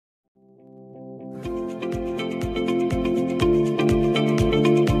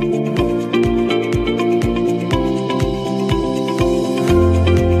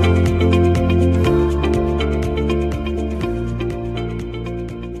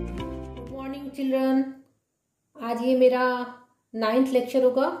आज ये मेरा 9th लेक्चर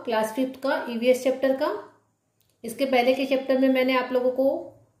होगा क्लास 5th का EVS चैप्टर का। इसके पहले के चैप्टर में मैंने आप लोगों को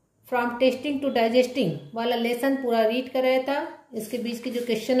फ्रॉम टेस्टिंग टू डाइजेस्टिंग वाला लेसन पूरा रीड कराया था। इसके बीच के जो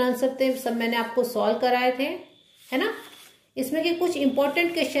क्वेश्चन आंसर थे सब मैंने आपको सॉल्व कराए थे, है ना। इसमें के कुछ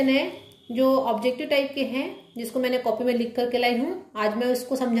इंपॉर्टेंट क्वेश्चन है जो ऑब्जेक्टिव टाइप के हैं, जिसको मैंने कॉपी में लिख करके लाई हूँ। आज मैं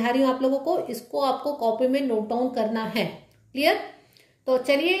इसको समझा रही हूँ आप लोगों को, इसको आपको कॉपी में नोट डाउन करना है। क्लियर? तो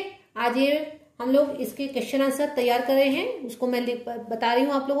चलिए आज ये हम लोग इसके क्वेश्चन आंसर तैयार कर रहे हैं, उसको मैं बता रही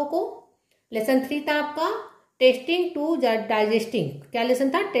हूँ आप लोगों को। लेसन 3 था आपका टेस्टिंग टू डाइजेस्टिंग। क्या लेसन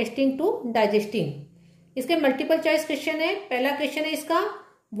था? Testing to digesting. इसके मल्टीपल चॉइस क्वेश्चन है। पहला क्वेश्चन है इसका,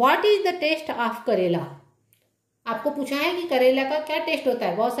 what is the test of करेला। आपको पूछा है कि करेला का क्या टेस्ट होता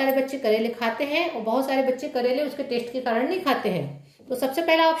है। बहुत सारे बच्चे करेले खाते हैं और बहुत सारे बच्चे करेले उसके टेस्ट के कारण नहीं खाते हैं। तो सबसे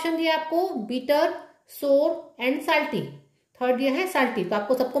पहला ऑप्शन दिया आपको बीटर, सोर एंड साल्टी। थर्ड दिया है साल्टी। तो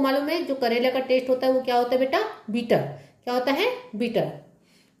आपको सबको मालूम है जो करेला का टेस्ट होता है वो क्या होता है बेटा? बीटर। क्या होता है? बीटर।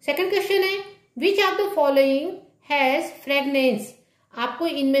 सेकंड क्वेश्चन है, which of the following has fragrance. आपको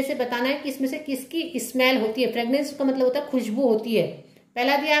इनमें से बताना है कि इसमें से किसकी स्मेल होती है। फ्रेगनेंस का मतलब होता है खुशबू होती है।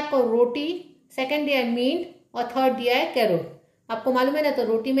 पहला दिया है आपको रोटी, सेकंड दिया है मीट और थर्ड दिया है कैरोट। आपको मालूम है ना, तो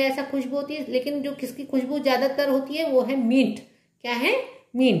रोटी में ऐसा खुशबू होती है, लेकिन जो किसकी खुशबू ज्यादातर होती है वो है मीट। क्या है?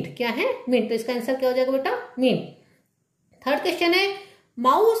 मीट। क्या है? मीट। तो इसका आंसर क्या हो जाएगा बेटा? मीट। थर्ड क्वेश्चन है,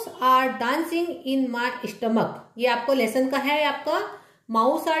 mouse are dancing in my stomach. ये आपको लेसन का है आपका।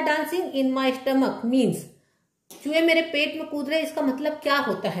 Mouse are dancing in my stomach means चूहे मेरे पेट में कूद रहे, इसका मतलब क्या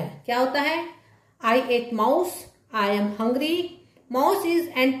होता है? क्या होता है? आई eight mouse, I am hungry, mouse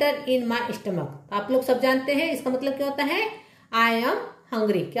is enter in my stomach. आप लोग सब जानते हैं इसका मतलब क्या होता है? I am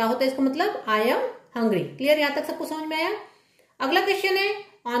hungry. क्या होता है इसका मतलब? I am hungry. क्लियर? यहां तक सबको समझ में आया? अगला क्वेश्चन है,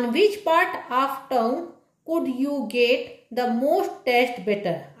 on which part of tongue could you get the most taste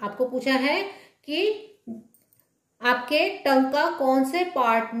better. आपको पूछा है कि आपके टंग का कौन से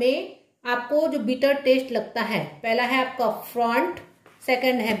पार्ट में आपको जो बिटर टेस्ट लगता है। पहला है आपका फ्रंट,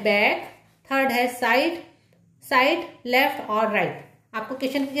 सेकंड है बैक, थर्ड है साइड, लेफ्ट और राइट। आपको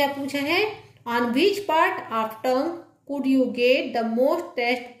क्वेश्चन क्या पूछा है? On which part of tongue could you get the most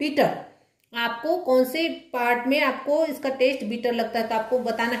test bitter. आपको कौन से पार्ट में आपको इसका टेस्ट बिटर लगता है, तो आपको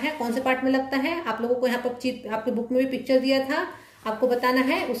बताना है कौन से पार्ट में लगता है। आप लोगों को यहाँ पर आपके बुक में भी पिक्चर दिया था, आपको बताना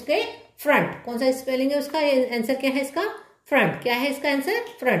है उसके फ्रंट। कौन सा स्पेलिंग है उसका? आंसर क्या है इसका? फ्रंट। क्या है इसका आंसर?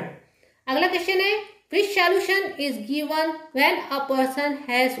 फ्रंट। अगला क्वेश्चन है, विच solution is given when a person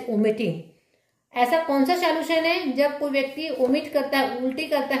has vomiting. ऐसा कौन सा सॉल्यूशन है जब कोई व्यक्ति वोमिट करता है, उल्टी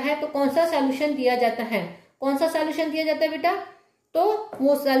करता है, तो कौन सा सॉल्यूशन दिया जाता है? कौन सा सॉल्यूशन दिया जाता है बेटा? तो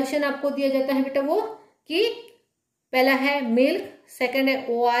वो सॉल्यूशन आपको दिया जाता है बेटा वो कि पहला है मिल्क, सेकंड है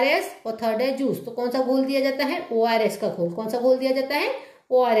ORS और थर्ड है जूस। तो कौन सा घोल दिया जाता है? ORS का घोल। कौन सा घोल दिया जाता है?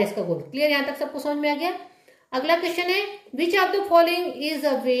 ORS का घोल। क्लियर? यहां तक सबको समझ में आ गया? अगला क्वेश्चन है, which of the following is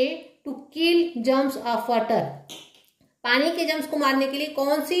a way to kill germs of water. पानी के जर्म्स को मारने के लिए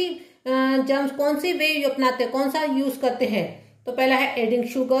कौन सी वे अपनाते हैं, कौन सा यूज करते हैं? तो पहला है एडिंग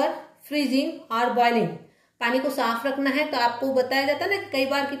शुगर, फ्रीजिंग और बॉइलिंग। पानी को साफ रखना है तो आपको बताया जाता है ना कई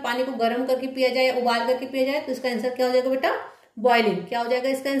बार कि पानी को गर्म करके पिया जाए, उबाल करके पिया जाए, तो इसका आंसर क्या हो जाएगा बेटा? बॉइलिंग। क्या हो जाएगा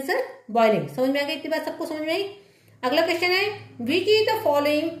इसका आंसर? बॉइलिंग। समझ में आ गई? इतनी बात सबको समझ में आई? अगला क्वेश्चन है, which is the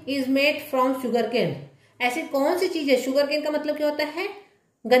following is made from sugar cane. ऐसी कौन सी चीज है? शुगर केन का मतलब क्या होता है?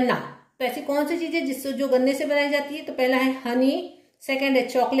 गन्ना। तो ऐसी कौन सी चीज है जिससे जो गन्ने से बनाई जाती है? तो पहला है हनी, सेकंड है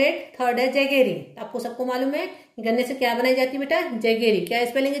चॉकलेट, थर्ड है जैगेरी। आपको सबको मालूम है गन्ने से क्या बनाई जाती है बेटा? जैगेरी। क्या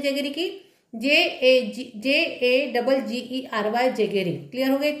स्पेलिंग है जैगेरी की? JAGGERY, जैगेरी।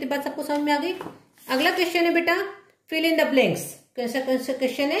 क्लियर हो गई? इतनी बात सबको समझ में आ गई? अगला क्वेश्चन है बेटा, फिल इन द ब्लैंक्स। कैसा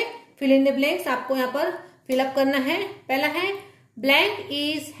क्वेश्चन है? Fill in the blanks. आपको यहाँ पर फिलअप करना है। पहला है, blank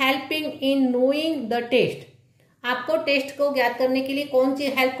is helping in knowing the test. आपको टेस्ट को ज्ञात करने के लिए कौन सी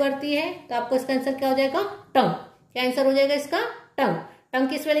हेल्प करती है? तो आपको इसका आंसर क्या हो जाएगा? टंग। क्या आंसर हो जाएगा इसका? टंग। टंग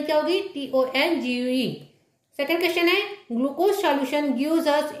की स्पेलिंग क्या होगी? TONGUE। सेकंड क्वेश्चन है, glucose solution gives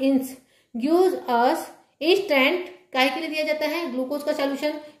us instant. काहे के लिए दिया जाता है? ग्लूकोज का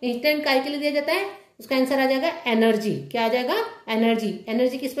सॉल्यूशन इंस्टेंट काहे के लिए दिया जाता है? उसका आंसर आ जाएगा एनर्जी। क्या आ जाएगा? एनर्जी।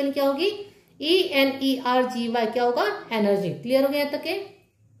 एनर्जी की स्पेलिंग क्या होगी? ENERGY। क्या होगा? एनर्जी। क्लियर हो गया यहाँ तक के?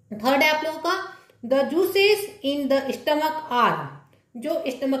 थर्ड है आप लोगों का, the juices in the stomach are. जो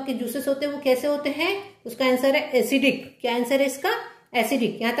स्टमक के जूसेस होते हैं वो कैसे होते हैं? उसका आंसर है एसिडिक। क्या आंसर है इसका?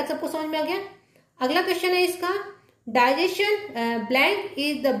 एसिडिक। यहां तक सबको समझ में आ गया? अगला क्वेश्चन है इसका, digestion blank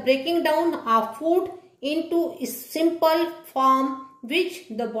is the breaking down of food into simple form which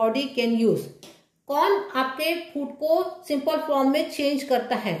the body can use. कौन आपके फूड को सिंपल फॉर्म में चेंज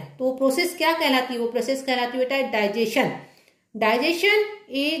करता है? तो वो प्रोसेस क्या कहलाती है? वो प्रोसेस कहलाती है बेटा digestion. Digestion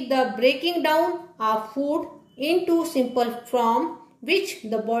is the breaking down of food into simple form which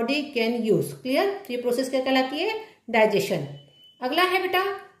the body can use. Clear? ये प्रोसेस क्या कहलाती है? डाइजेशन. अगला है बेटा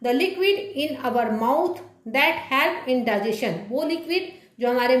the liquid in our mouth that help in digestion. वो लिक्विड जो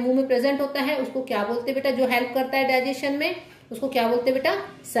हमारे मुंह में प्रेजेंट होता है उसको क्या बोलते हैं बेटा? जो हेल्प करता है डाइजेशन में उसको क्या बोलते हैं बेटा?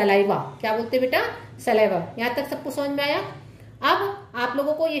 सलाइवा. क्या बोलते हैं बेटा? सलाइवा. यहाँ तक सबको समझ में आया? अब आप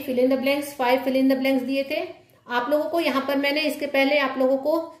लोगों को ये fill in the blanks 5 fill in the blanks दिए थे. आप लोगों को यहाँ पर मैंने इसके पहले आप लोगों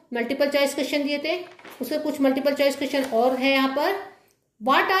को मल्टीपल चॉइस क्वेश्चन दिए थे. उसके कुछ मल्टीपल चॉइस क्वेश्चन और है यहाँ पर.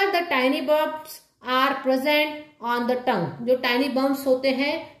 What are the tiny birds are present on the tongue. जो टाइनी बम्स होते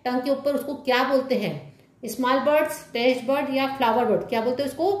हैं टंग के ऊपर उसको क्या बोलते हैं? स्मॉल बर्ड्स, टेस्ट बर्ड या फ्लावर बर्ड. क्या बोलते हैं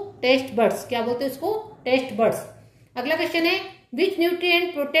उसको? Taste buds. क्या बोलते हैं उसको? Taste buds. अगला क्वेश्चन है विच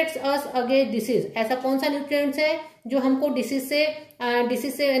nutrient protects us against disease. ऐसा कौन सा न्यूट्रिएंट्स है जो हमको डिसीज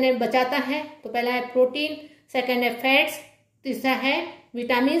से बचाता है? तो पहला है प्रोटीन, सेकंड है फैट्स, तीसरा है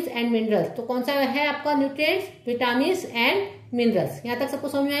विटामिन एंड मिनरल्स. तो कौन सा है आपका न्यूट्रिएंट्स? Vitamin and minerals. यहाँ तक सबको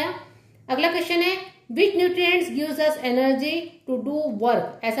समझ में आया? अगला क्वेश्चन है विच nutrients gives us energy to do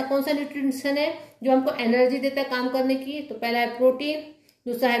work. ऐसा कौन सा न्यूट्रिएंट्स है जो हमको एनर्जी देता है काम करने की? तो पहला है प्रोटीन,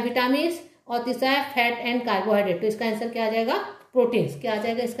 दूसरा है विटामिन और तीसरा है फैट एंड कार्बोहाइड्रेट. तो इसका आंसर क्या आ जाएगा? प्रोटीन. क्या आ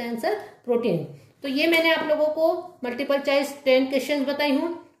जाएगा इसका आंसर? प्रोटीन. तो ये मैंने आप लोगों को मल्टीपल चॉइस 10 क्वेश्चन बताई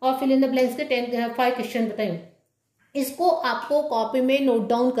हूँ और फिल इन द ब्लैंक्स के 5 क्वेश्चन बताई हूँ. इसको आपको कॉपी में नोट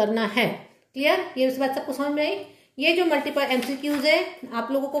डाउन करना है. क्लियर? ये इस बात सबको समझ में आई? ये जो मल्टीपल एमसीक्यूज है आप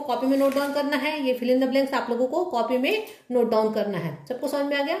लोगों को कॉपी में नोट डाउन करना है. ये फिल इन द ब्लैंक्स आप लोगों को कॉपी में नोट डाउन करना है. सबको समझ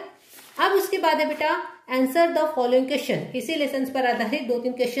में आ गया? अब उसके बाद है बेटा आंसर द फॉलोइंग क्वेश्चन. इसी लेसन पर आधारित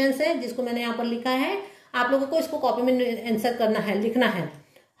 2-3 क्वेश्चन है जिसको मैंने यहाँ पर लिखा है. आप लोगों को इसको कॉपी में आंसर करना है, लिखना है.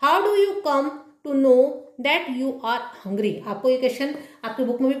 How do you come to know that you are hungry. आपको ये क्वेश्चन आपकी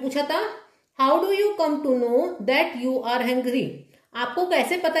बुक में भी पूछा था. How do you come to know that you are hungry. आपको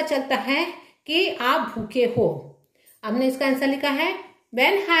कैसे पता चलता है कि आप भूखे हो? हमने इसका आंसर लिखा है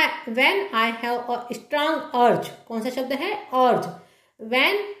when I have a strong urge. कौन सा शब्द है? urge.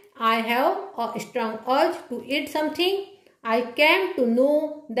 When I have a strong urge to eat something, I came to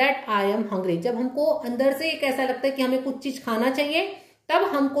know that I am hungry. जब हमको अंदर से एक ऐसा लगता है कि हमें कुछ चीज खाना चाहिए तब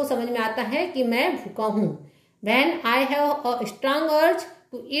हमको समझ में आता है कि मैं भूखा हूं. When I have a strong urge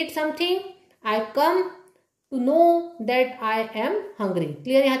to eat something, I come to know that I am hungry.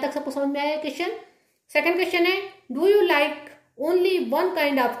 Clear? यहां तक सबको समझ में आया क्वेश्चन? सेकंड क्वेश्चन है do you like only one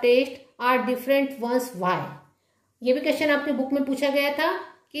kind of test are different once Y. ये भी question आपकी बुक में पूछा गया था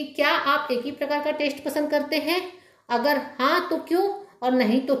कि क्या आप एक ही प्रकार का टेस्ट पसंद करते हैं? अगर हाँ तो क्यों और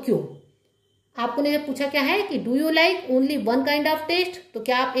नहीं तो क्यों? आपको ने पूछा क्या है कि do you like only one kind of test. तो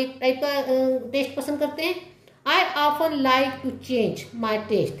क्या आप एक टाइप का टेस्ट पसंद करते हैं? I often like to change my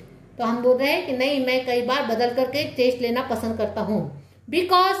test. तो हम बोल रहे हैं कि नहीं, मैं कई बार बदल करके टेस्ट लेना पसंद करता हूँ.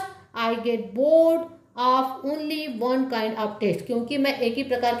 Because I get bored of only one kind of test. क्योंकि मैं एक ही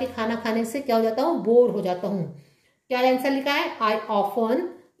प्रकार के खाना खाने से क्या हो जाता हूँ? बोर हो जाता हूँ. क्या आंसर लिखा है? I often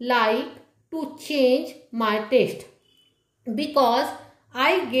like to change my test because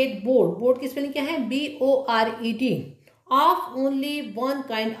I get bored. Board की स्पेलिंग क्या है? BORED. Of only one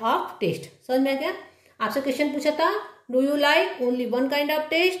kind of test. समझ में आ गया? आपसे क्वेश्चन पूछा था do you like only one kind of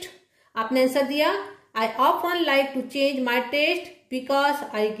test. आपने आंसर दिया I often like to change my test because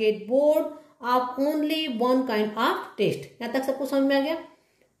I get bored of only one kind of test. यहां तक सबको समझ में आ गया?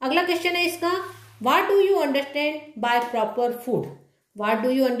 अगला क्वेश्चन है इसका what do you understand by proper food. What do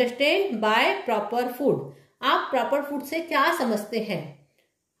you understand by proper food. आप प्रॉपर फूड से क्या समझते हैं?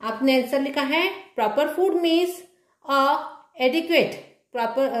 आपने आंसर लिखा है proper food means adequate.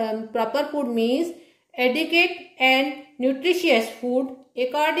 Proper food means adequate and nutritious food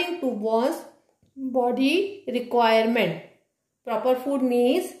according to once body requirement. Proper food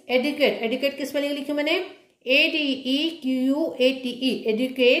means adequate. Adequate किस spelling लिखी मैंने? ADEQUATE.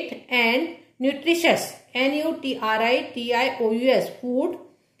 Adequate and nutritious NUTRITIOUS food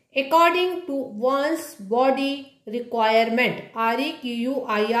according to once body requirement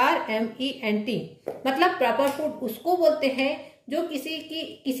REQUIRMENT. मतलब proper food उसको बोलते हैं जो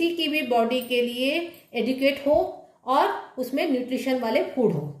किसी की भी बॉडी के लिए एडिक्वेट हो और उसमें न्यूट्रिशन वाले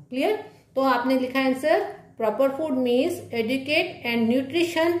फूड हो. क्लियर? तो आपने लिखा answer proper food means adequate and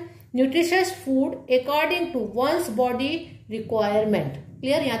nutritious food according to once body requirement.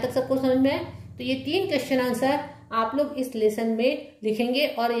 Clear? यहाँ तक सबको समझ में है? तो ये 3 क्वेश्चन आंसर आप लोग इस लेसन में लिखेंगे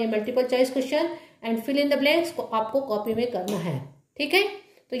और ये multiple choice question and fill in the blanks को आपको कॉपी में करना है. ठीक है?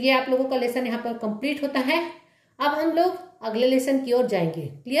 तो ये आप लोगों का लेसन यहाँ पर कंप्लीट होता है. अब हम लोग अगले लेसन की ओर जाएंगे.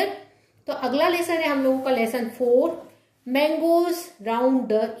 क्लियर? तो अगला लेसन है हम लोगों का lesson 4 mangoes round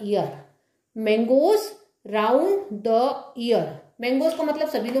the year. Mangoes round the year. Mangoes का मतलब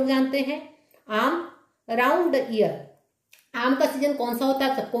सभी लोग जानते हैं आम. Around the year. आम का सीजन कौन सा होता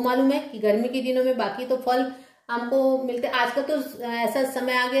है सबको मालूम है कि गर्मी के दिनों में, बाकी तो फल हमको मिलते हैं। आजकल तो ऐसा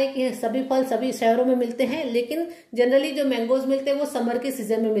समय आ गया है कि सभी फल सभी शहरों में मिलते हैं, लेकिन जनरली जो मैंगोज मिलते हैं वो समर के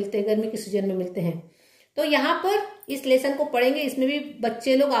सीजन में मिलते हैं, गर्मी के सीजन में मिलते हैं। तो यहाँ पर इस लेसन को पढ़ेंगे, इसमें भी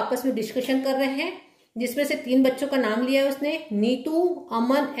बच्चे लोग आपस में डिस्कशन कर रहे हैं, जिसमें से 3 बच्चों का नाम लिया है उसने, नीतू,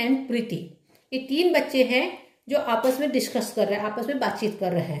 अमन एंड प्रीति। ये 3 बच्चे हैं जो आपस में डिस्कस कर रहे हैं, आपस में बातचीत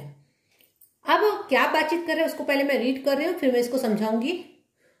कर रहे हैं। अब क्या बातचीत कर रहे हैं उसको पहले मैं रीड कर रही हूँ, फिर मैं इसको समझाऊंगी।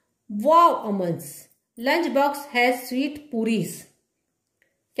 Wow अमन्स, lunch box has sweet puris.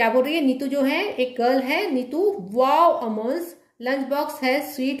 क्या बोल रही है नीतू, जो है एक गर्ल है Neetu. Wow अमन्स, lunch box has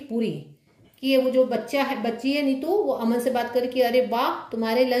sweet पूरी। कि ये वो जो बच्चा है, बच्ची है नीतू, वो अमन से बात करे कि अरे वाह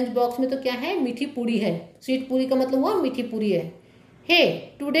तुम्हारे लंच बॉक्स में तो क्या है, मीठी पूरी है। स्वीट पूरी का मतलब हुआ मीठी पूरी है। हे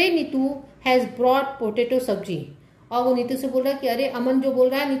today Neetu has brought potato सब्जी। और वो नीतू से बोल रहा है कि अरे, अमन जो बोल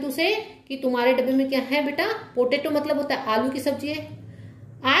रहा है नीतू से कि तुम्हारे डब्बे में क्या है बेटा, पोटेटो मतलब होता है आलू की सब्जी है।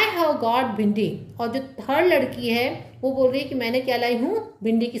 आई हैव गॉट भिंडी। और जो थर्ड लड़की है वो बोल रही है कि मैंने क्या लाई हूँ,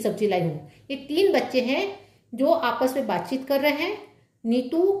 भिंडी की सब्जी लाई हूँ। ये 3 बच्चे हैं जो आपस में बातचीत कर रहे हैं,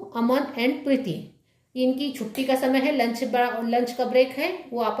 नीतू, अमन एंड प्रीति। इनकी छुट्टी का समय है, लंच का ब्रेक है।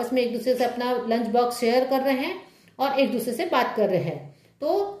 वो आपस में एक दूसरे से अपना लंच बॉक्स शेयर कर रहे हैं और एक दूसरे से बात कर रहे हैं।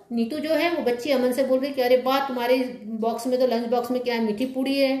 तो नीतू जो है वो बच्ची अमन से बोल रही है कि अरे वाह तुम्हारे बॉक्स में तो, लंच बॉक्स में क्या है, मीठी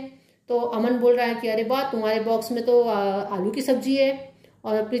पूड़ी है। तो अमन बोल रहा है कि अरे वाह तुम्हारे बॉक्स में तो आलू की सब्जी है।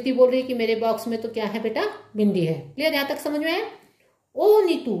 और प्रीति बोल रही है कि मेरे बॉक्स में तो क्या है बेटा, भिंडी है। क्लियर, यहाँ तक समझ में आया? ओ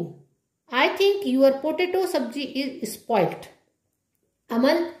Neetu, I think your potato सब्जी इज स्पॉइल्ड।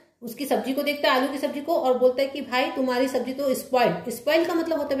 अमन उसकी सब्जी को देखता है, आलू की सब्जी को, और बोलता है कि भाई तुम्हारी सब्जी तो स्पॉइल्ड। स्पॉइल का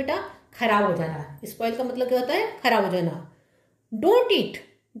मतलब होता है बेटा खराब हो जाना। स्पॉइल का मतलब क्या होता है, खराब हो जाना। Don't eat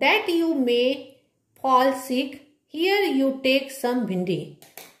that you may fall sick, here you take some भिंडी।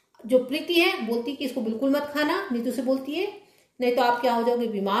 जो प्रीति है बोलती कि इसको बिल्कुल मत खाना, नीतू से बोलती है, नहीं तो आप क्या हो जाओगे,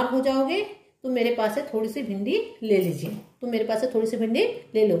 बीमार हो जाओगे। तो मेरे पास से थोड़ी सी भिंडी ले लीजिए, तो मेरे पास से थोड़ी सी भिंडी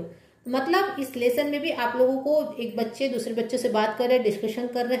ले लो। मतलब इस लेसन में भी आप लोगों को एक बच्चे दूसरे बच्चे से बात कर रहे हैं, डिस्कशन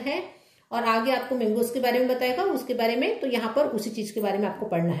कर रहे हैं, और आगे आपको मैंगोज के बारे में बताएगा उसके बारे में। तो यहाँ पर उसी चीज के बारे में आपको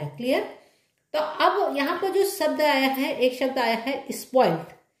पढ़ना है। क्लियर? तो अब यहाँ पर जो शब्द आया है, एक शब्द आया है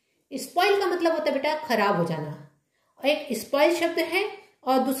स्पॉइल्ड। स्पॉइल का मतलब होता है बेटा खराब हो जाना। एक स्पॉइल शब्द है,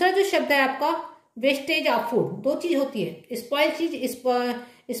 और दूसरा जो शब्द है आपका वेस्टेज ऑफ फूड। 2 चीज होती है, स्पॉइल चीज,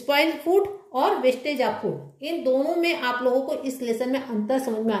 स्पॉइल फूड और वेस्टेज ऑफ फूड। इन दोनों में आप लोगों को इस लेसन में अंतर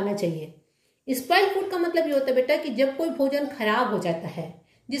समझ में आना चाहिए। स्पॉइल फूड का मतलब ये होता है बेटा कि जब कोई भोजन खराब हो जाता है,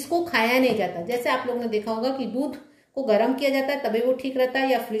 जिसको खाया नहीं जाता। जैसे आप लोगों ने देखा होगा कि दूध को गर्म किया जाता है तभी वो ठीक रहता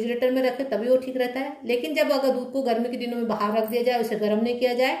है, या रेफ्रिजरेटर में रखे तभी वो ठीक रहता है। लेकिन जब अगर दूध को गर्मी के दिनों में बाहर रख दिया जाए, उसे गर्म नहीं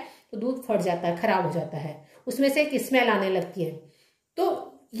किया जाए, तो दूध फट जाता है, खराब हो जाता है, उसमें से एक स्मेल आने लगती है। तो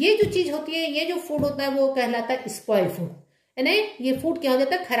ये जो चीज होती है, ये जो फूड होता है वो कहलाता है स्पॉइल फूड। यानी ये फूड क्या हो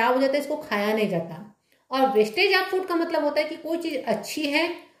जाता है, खराब हो जाता है, इसको खाया नहीं जाता। और वेस्टेज ऑफ फूड का मतलब होता है कि कोई चीज अच्छी है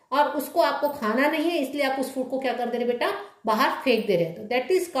और उसको आपको खाना नहीं है, इसलिए आप उस फूड को क्या कर दे रहे बेटा, बाहर फेंक दे रहे। तो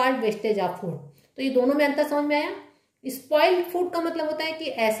that is called wastage of food. तो ये दोनों में अंतर समझ में आया? स्पॉइल्ड फूड का मतलब होता है कि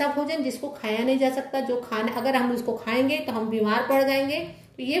ऐसा भोजन जिसको खाया नहीं जा सकता, जो खाने अगर हम उसको खाएंगे तो हम बीमार पड़ जाएंगे,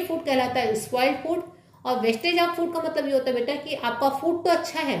 तो ये फूड कहलाता है स्पॉइल्ड फूड। और वेस्टेज ऑफ फूड का मतलब ये होता है बेटा कि आपका फूड तो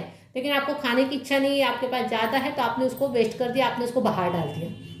अच्छा है, लेकिन आपको खाने की इच्छा नहीं है, आपके पास ज्यादा है, तो आपने उसको वेस्ट कर दिया, आपने उसको बाहर डाल दिया।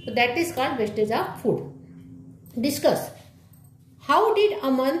 तो that is called wastage of food. Discuss, how did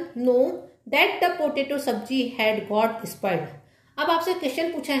Aman know that the potato सब्जी हैड गॉट स्पॉइल्ड। अब आपसे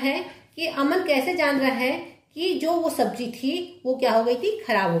क्वेश्चन पूछा है कि अमन कैसे जान रहा है कि जो वो सब्जी थी वो क्या हो गई थी,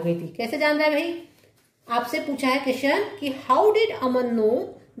 खराब हो गई थी। कैसे जान रहा है भाई? आपसे पूछा है क्वेश्चन कि how did Aman know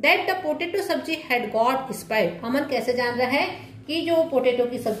that the potato सब्जी हैड गॉट स्पॉइल्ड। अमन कैसे जान रहा है कि जो पोटेटो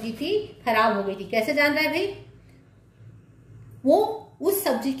की सब्जी थी खराब हो गई थी? कैसे जान रहा है भाई? वो उस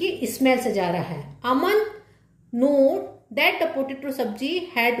सब्जी की स्मेल से जा रहा है। अमन नोट दैट द पोटेटो सब्जी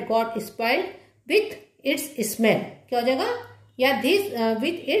had got spoiled with its smell. क्या हो जाएगा? या this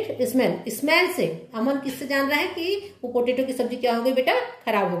with it smell. Smell से अमन किससे जान रहा है कि वो पोटेटो की सब्जी क्या हो गई बेटा,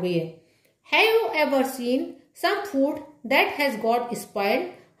 खराब हो गई है। Have you ever seen some food that has got spoiled,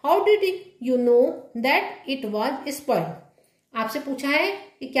 how did you know that it was spoiled. आपसे पूछा है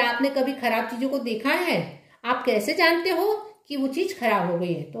कि क्या आपने कभी खराब चीजों को देखा है, आप कैसे जानते हो कि वो चीज खराब हो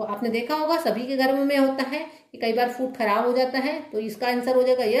गई है? तो आपने देखा होगा सभी के घरों में होता है कि कई बार फूड खराब हो जाता है। तो इसका आंसर हो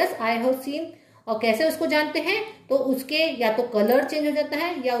जाएगा यस, आई हैव सीन। और कैसे उसको जानते हैं? तो उसके या तो कलर चेंज हो जाता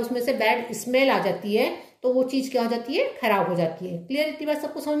है, या उसमें से बैड स्मेल आ जाती है, तो वो चीज क्या हो जाती है, खराब हो जाती है। क्लियर? इतनी बात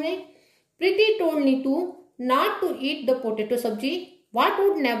सबको समझ में? प्रीति told Neetu not to eat the potato सब्जी, what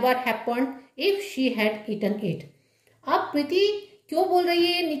would never happen if she had eaten it. अब प्रीति क्यों बोल रही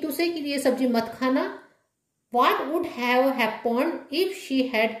है नीतू से कि ये सब्जी मत खाना? What would have happened if she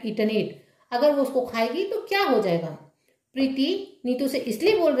had eaten it, अगर वो उसको खाएगी तो क्या हो जाएगा। प्रीति नीतू से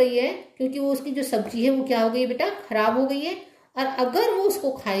इसलिए बोल रही है क्योंकि वो उसकी जो सब्जी है वो क्या हो गई बेटा, खराब हो गई है, और अगर वो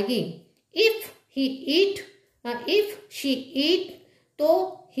उसको खाएगी, इफ शी ईट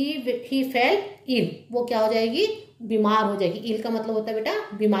तो ही फेल इल, वो क्या हो जाएगी, बीमार हो जाएगी। इल का मतलब होता है बेटा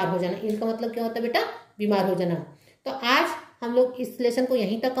बीमार हो जाना, इल का मतलब क्या होता है बेटा, बीमार हो जाना। तो आज हम लोग इस लेसन को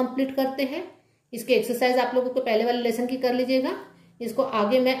यहीं तक कंप्लीट करते हैं। इसके एक्सरसाइज आप लोगों को पहले वाले लेसन की कर लीजिएगा, इसको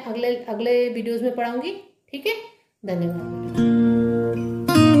आगे मैं अगले वीडियोज में पढ़ाऊंगी। ठीक है, धन्यवाद।